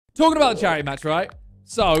Talking about the charity match, right?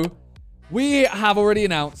 So, we have already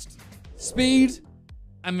announced Speed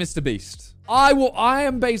and Mr. Beast. I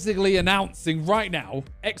am basically announcing right now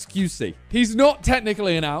xQc. He's not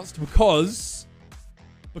technically announced because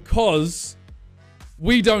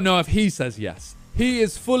we don't know if he says yes. He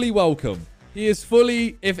is fully welcome. He is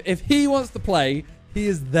fully, if he wants to play, he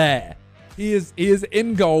is there. He is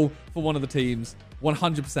in goal for one of the teams,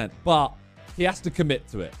 100%. But he has to commit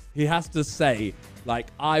to it. He has to say, like,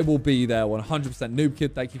 I will be there 100%. Noob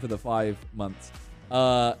Kid, thank you for the 5 months.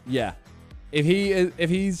 Yeah. I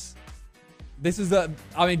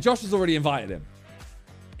mean, Josh has already invited him.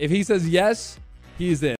 If he says yes, he is in.